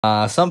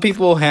Some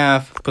people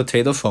have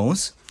potato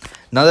phones.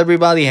 Not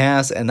everybody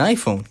has an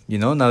iPhone,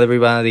 not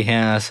everybody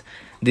has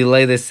the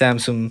latest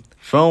Samsung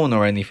phone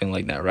or anything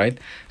like that, right?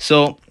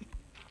 So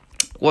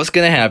what's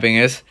gonna happen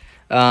is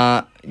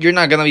you're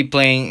not gonna be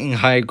playing in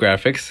high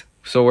graphics.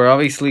 So we're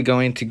obviously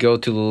going to go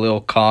to the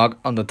little cog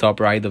on the top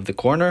right of the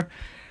corner.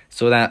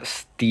 So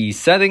that's the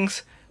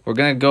settings. We're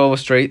gonna go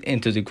straight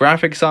into the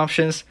graphics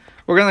options.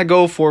 We're gonna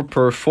go for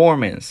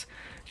performance.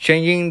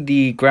 Changing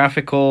the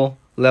graphical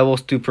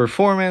levels to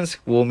performance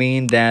will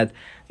mean that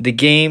the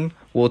game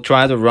will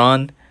try to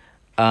run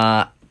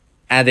at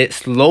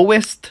its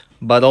lowest,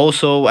 but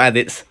also at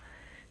its,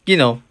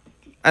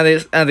 at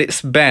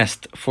its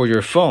best for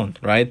your phone,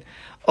 right?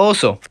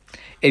 Also,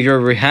 if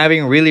you're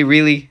having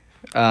really,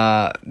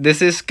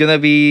 this is gonna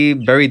be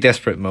very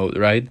desperate mode,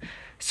 right?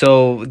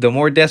 So the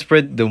more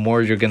desperate, the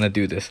more you're gonna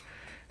do this.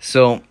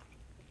 So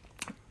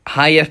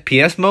high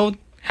FPS mode,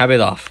 have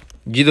it off.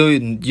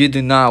 You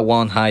do not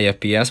want high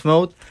FPS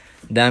mode.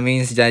 That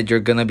means that you're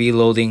gonna be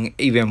loading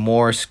even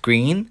more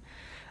screen,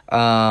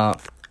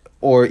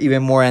 or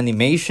even more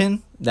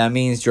animation. That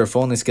means your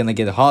phone is gonna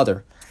get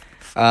hotter.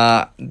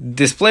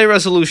 Display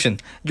resolution.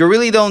 You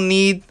really don't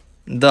need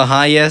the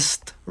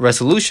highest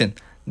resolution.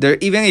 There,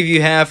 even if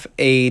you have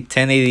a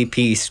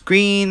 1080p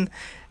screen,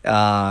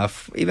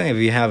 even if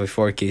you have a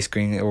 4K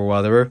screen or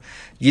whatever,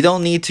 you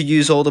don't need to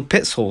use all the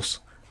pixels.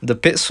 The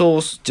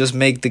pixels just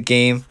make the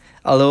game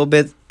a little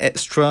bit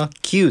extra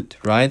cute,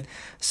 right?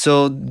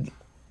 So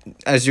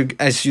as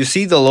you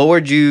see, the lower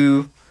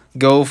you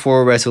go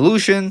for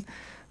resolution,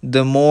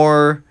 the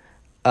more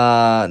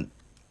the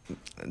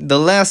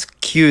less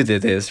cute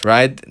it is,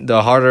 right?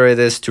 The harder it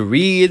is to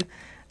read.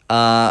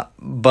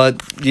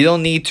 But you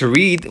don't need to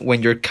read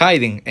when you're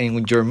kiting and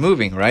when you're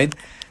moving, right?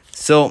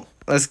 So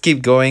let's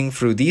keep going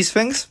through these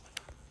things.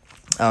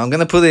 I'm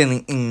gonna put it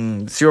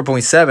in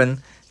 0.7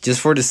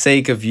 just for the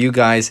sake of you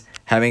guys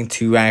having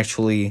to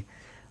actually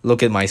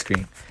look at my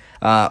screen.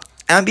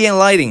 Ambient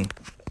lighting,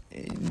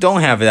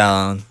 don't have that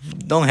on.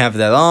 Don't have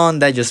that on.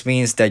 That just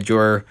means that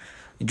you're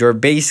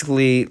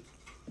basically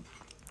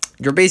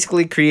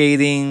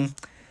creating,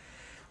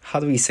 how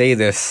do we say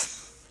this?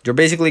 You're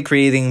basically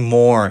creating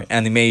more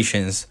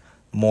animations,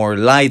 more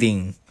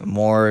lighting,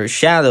 more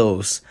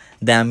shadows.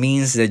 That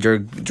means that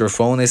your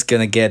phone is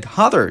gonna get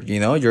hotter.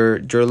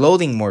 You're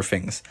loading more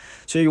things,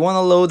 so you want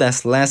to load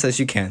as less as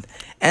you can.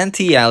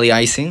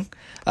 Anti-aliasing,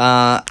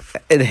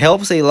 it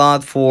helps a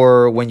lot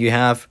for when you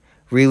have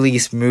really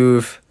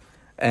smooth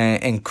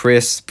and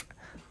crisp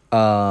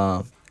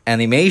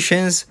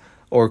animations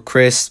or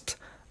crisp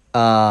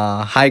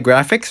high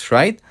graphics,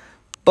 right?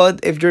 But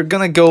if you're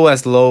gonna go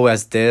as low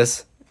as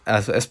this,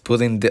 as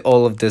putting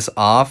all of this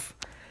off,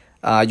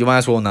 you might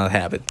as well not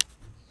have it.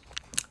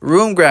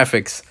 Room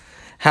graphics,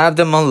 have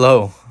them on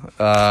low.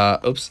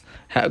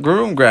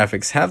 Room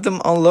graphics, have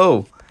them on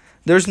low.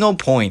 There's no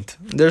point.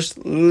 There's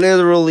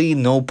literally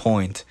no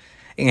point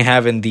in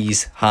having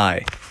these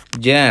high.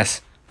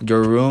 Yes,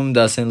 your room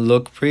doesn't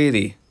look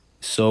pretty.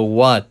 So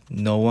what?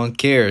 No one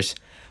cares.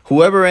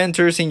 Whoever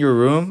enters in your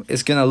room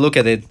is gonna look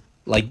at it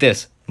like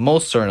this,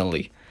 most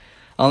certainly.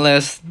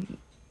 Unless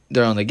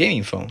they're on a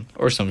gaming phone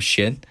or some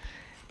shit,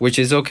 which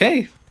is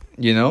okay,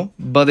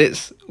 But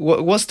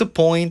what's the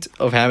point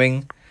of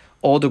having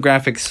all the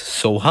graphics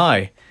so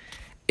high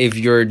if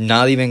you're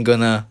not even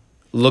gonna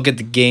look at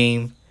the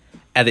game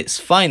at its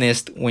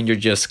finest when you're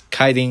just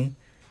kiting,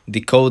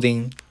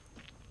 decoding,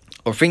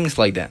 or things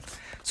like that?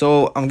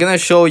 So I'm gonna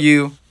show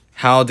you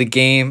how the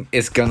game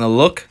is gonna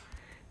look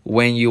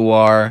when you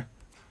are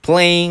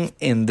playing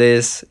in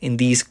these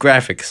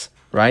graphics,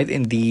 right?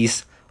 In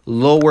these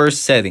lower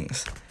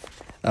settings.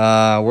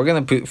 We're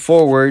gonna put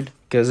forward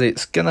because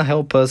it's gonna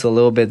help us a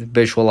little bit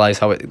visualize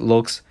how it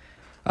looks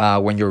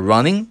when you're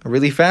running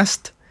really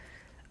fast.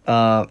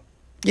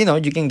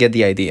 You can get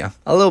the idea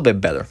a little bit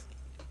better.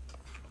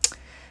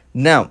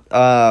 Now,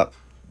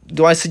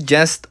 do I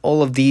suggest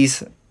all of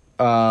these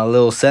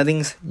little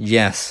settings?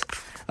 Yes.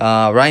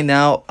 Right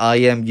now I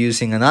am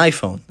using an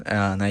iPhone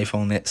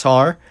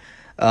XR,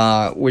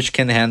 which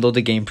can handle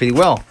the game pretty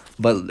well.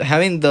 But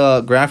having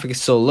the graphics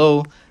so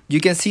low, you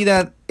can see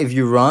that if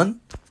you run,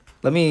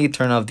 let me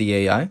turn off the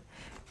AI.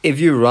 If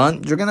you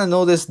run, you're gonna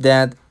notice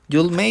that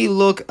you may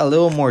look a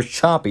little more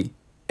choppy,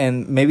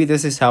 and maybe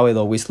this is how it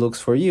always looks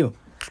for you.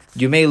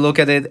 You may look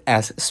at it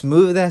as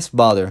smooth as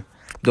butter.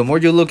 The more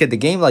you look at the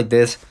game like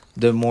this,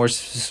 the more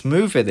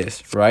smooth it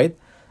is, right?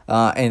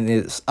 And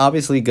it's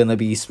obviously gonna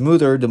be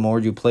smoother the more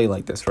you play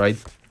like this, right?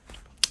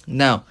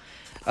 Now,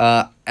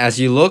 as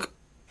you look,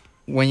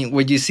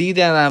 when you see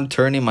that I'm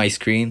turning my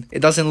screen, it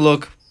doesn't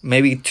look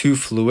maybe too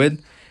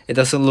fluid. It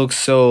doesn't look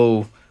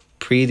so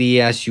pretty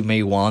as you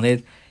may want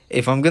it.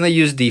 If I'm gonna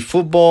use the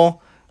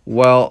football,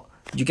 well,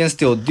 you can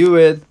still do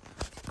it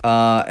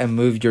and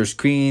move your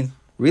screen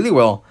really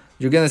well.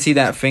 You're gonna see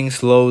that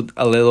things load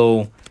a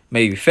little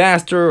maybe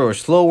faster or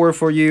slower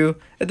for you.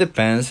 It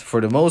depends. For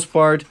the most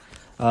part,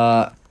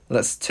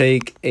 let's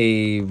take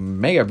a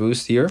mega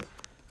boost here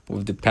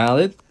with the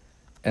palette.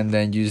 and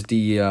then use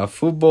the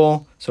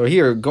football. So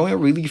here, going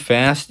really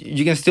fast,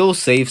 you can still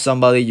save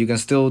somebody, you can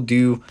still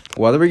do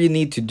whatever you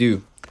need to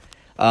do.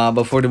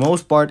 But for the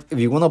most part, if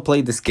you want to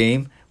play this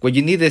game, what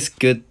you need is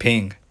good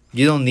ping.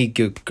 You don't need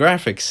good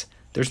graphics.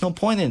 There's no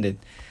point in it.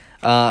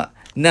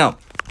 Now,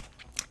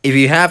 if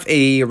you have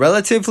a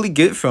relatively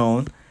good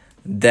phone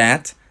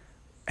that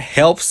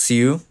helps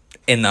you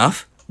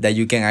enough that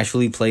you can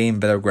actually play in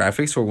better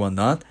graphics or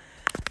whatnot,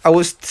 I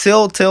would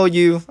still tell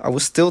you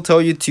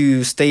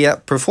to stay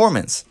at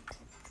performance.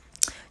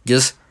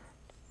 Just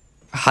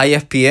high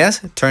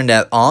FPS, turn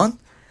that on.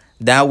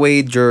 That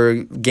way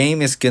your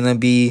game is gonna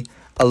be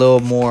a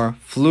little more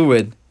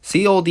fluid.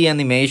 See all the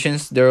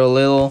animations, they're a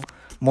little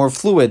more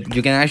fluid.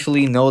 You can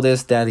actually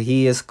notice that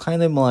he is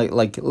kind of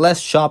like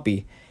less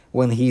choppy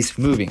when he's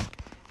moving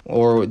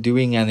or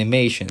doing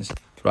animations,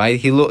 right?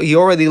 He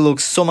already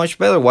looks so much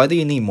better. Why do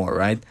you need more,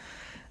 right?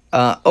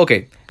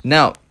 Okay,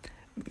 now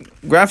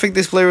graphic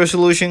display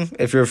resolution.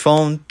 If your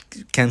phone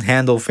can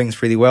handle things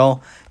pretty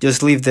well,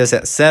 just leave this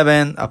at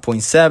 7, a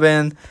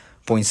 0.7,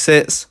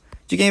 0.6.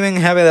 You can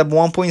even have it at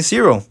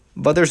 1.0,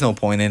 but there's no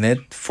point in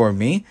it for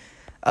me.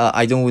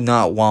 I do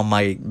not want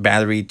my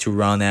battery to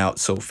run out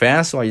so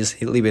fast, so I just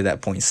leave it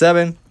at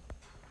 0.7.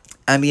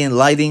 Ambient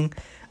lighting,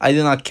 I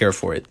do not care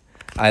for it.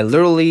 I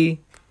literally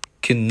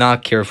could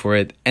not care for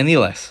it any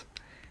less.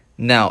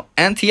 Now,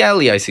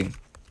 anti-aliasing.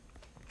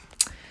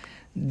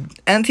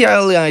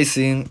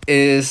 Anti-aliasing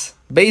is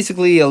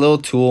basically a little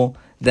tool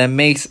that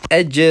makes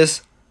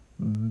edges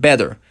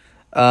better.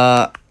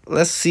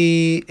 Let's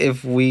see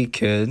if we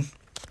could.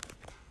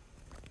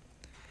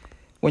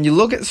 When you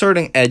look at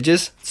certain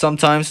edges,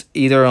 sometimes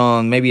either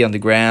on maybe on the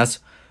grass,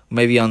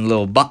 maybe on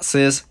little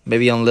boxes,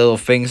 maybe on little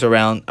things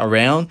around,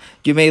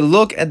 you may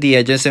look at the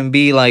edges and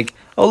be like,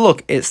 oh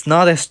look, it's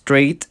not as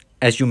straight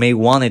as you may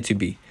want it to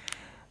be.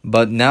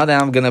 But now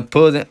that I'm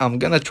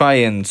gonna try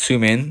and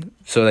zoom in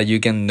so that you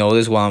can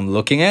notice what I'm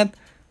looking at.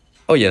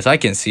 Oh yes, I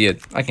can see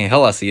it. I can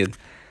hella see it.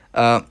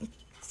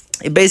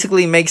 It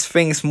basically makes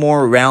things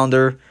more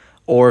rounder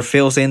or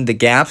fills in the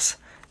gaps.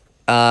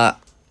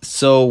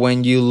 So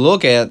when you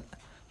look at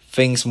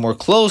things more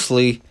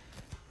closely,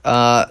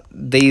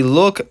 they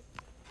look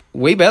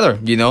way better.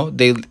 You know,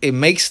 it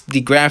makes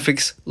the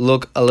graphics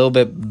look a little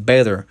bit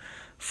better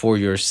for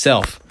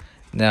yourself.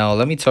 Now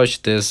let me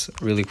touch this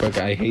really quick.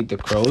 I hate the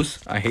crows.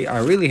 I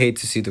really hate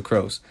to see the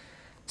crows.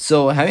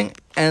 So having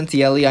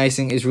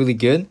anti-aliasing is really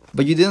good,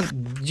 but you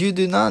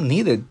do not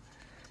need it.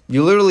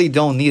 You literally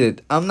don't need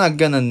it. I'm not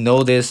gonna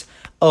notice,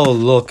 oh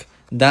look,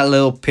 that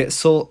little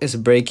pixel is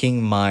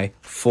breaking my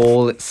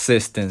full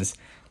existence.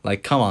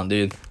 Like, come on,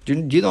 dude.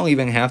 You don't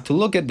even have to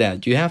look at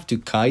that. You have to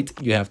kite,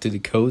 you have to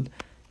decode,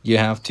 you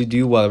have to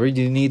do whatever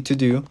you need to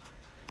do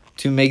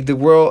to make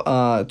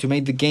the to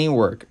make the game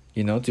work,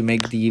 you know, to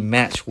make the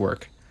match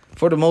work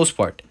for the most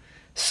part.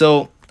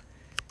 So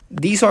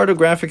these are the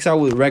graphics I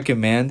would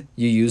recommend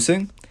you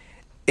using.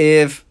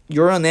 If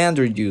you're an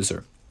Android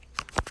user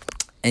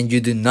and you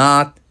do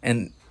not,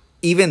 and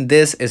even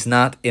this is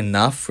not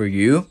enough for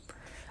you,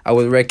 I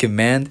would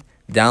recommend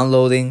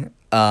downloading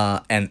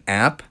an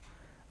app.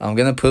 I'm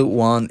gonna put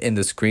one in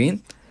the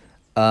screen.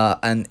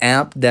 An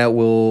app that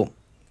will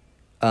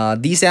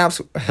these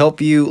apps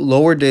help you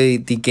lower the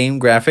game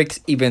graphics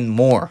even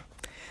more.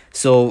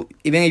 So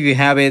even if you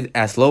have it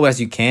as low as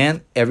you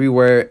can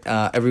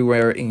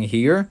everywhere in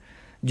here,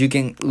 you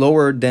can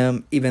lower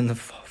them even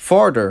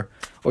farther,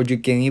 or you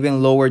can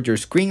even lower your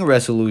screen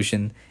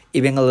resolution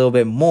even a little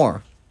bit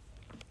more.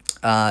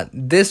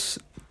 This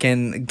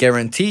can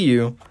guarantee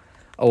you,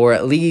 or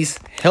at least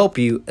help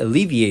you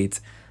alleviate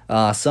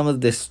some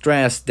of the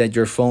stress that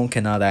your phone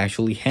cannot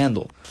actually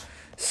handle.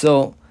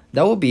 So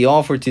that will be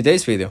all for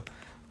today's video.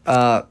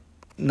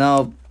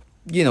 Now,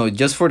 you know,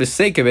 just for the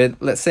sake of it,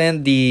 let's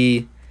end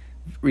the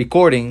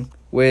recording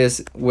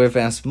with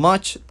as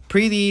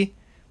pretty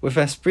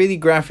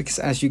graphics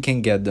as you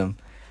can get them.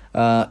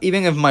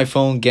 Even if my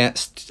phone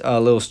gets a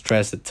little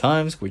stressed at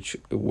times, which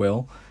it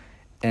will,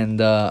 and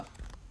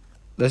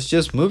let's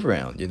just move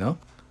around, you know.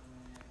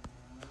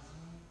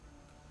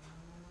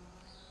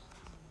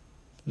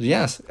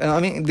 Yes, I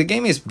mean, the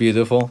game is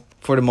beautiful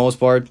for the most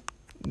part.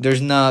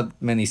 There's not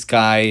many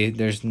sky,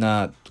 there's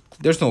no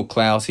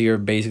clouds here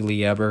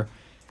basically ever.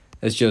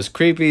 It's just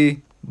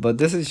creepy, but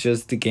this is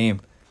just the game.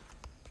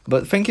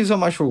 But thank you so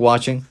much for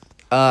watching.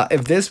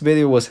 If this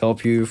video was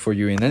helpful for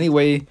you in any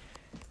way,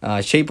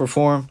 shape or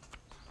form,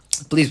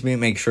 please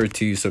make sure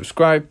to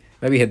subscribe,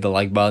 maybe hit the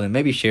like button,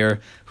 maybe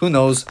share. Who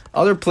knows,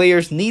 other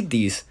players need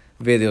these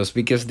videos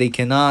because they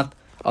cannot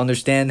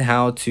understand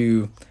how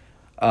to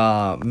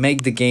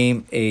make the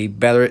game a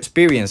better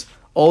experience.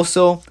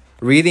 Also,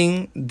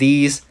 reading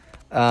these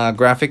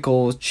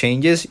graphical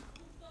changes,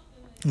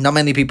 not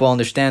many people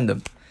understand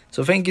them.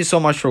 So thank you so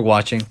much for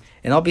watching,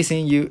 and I'll be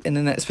seeing you in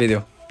the next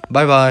video.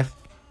 Bye bye.